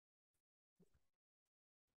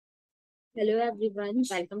Hello everyone,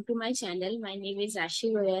 welcome to my channel. My name is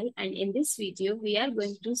Rashi Goel, and in this video we are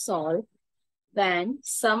going to solve when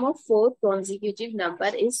sum of four consecutive number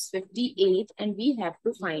is 58 and we have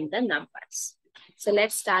to find the numbers. So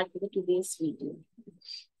let's start with today's video.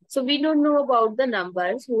 So we don't know about the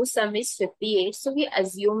numbers whose sum is 58, so we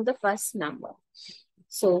assume the first number.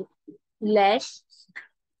 So let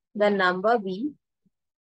the number be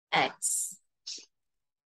x.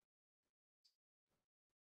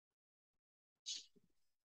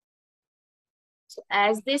 So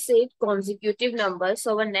as they said, consecutive numbers.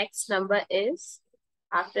 So our next number is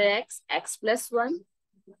after x, x plus 1.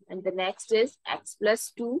 And the next is x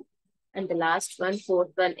plus 2. And the last one, fourth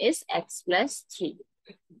one is x plus 3.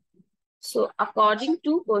 So according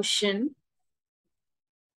to question,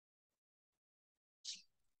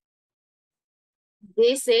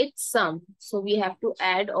 they said sum. So we have to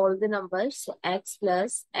add all the numbers. So x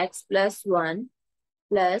plus 1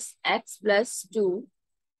 plus x plus 2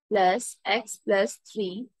 plus x plus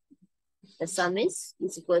 3. The sum is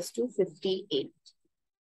equals to 58.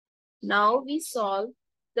 Now we solve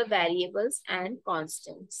the variables and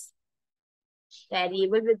constants.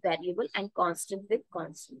 Variable with variable and constant with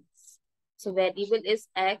constants. So variable is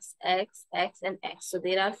x, x, x, and x. So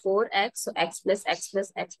there are 4x. So x plus x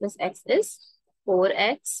plus x plus x is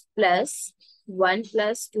 4x plus 1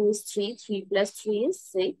 plus 2 is 3. 3 plus 3 is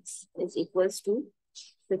 6 is equals to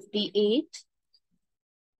 58.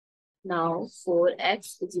 Now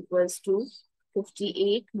 4x is equals to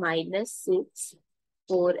 58 minus 6.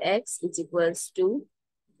 4x is equals to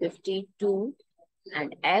 52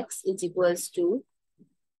 and x is equals to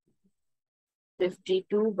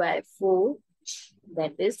 52 by 4.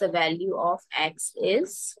 That is the value of x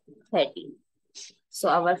is 13. So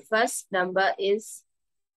our first number is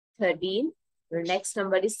 13. The next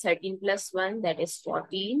number is 13 plus 1, that is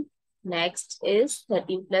 14. Next is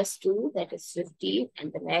 13 plus 2, that is 15.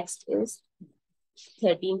 And the next is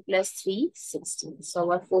 13 plus 3, 16.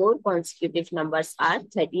 So our four consecutive numbers are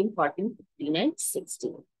 13, 14, 15, and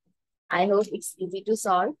 16. I hope it's easy to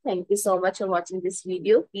solve. Thank you so much for watching this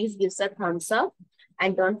video. Please give us a thumbs up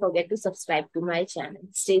and don't forget to subscribe to my channel.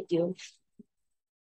 Stay tuned.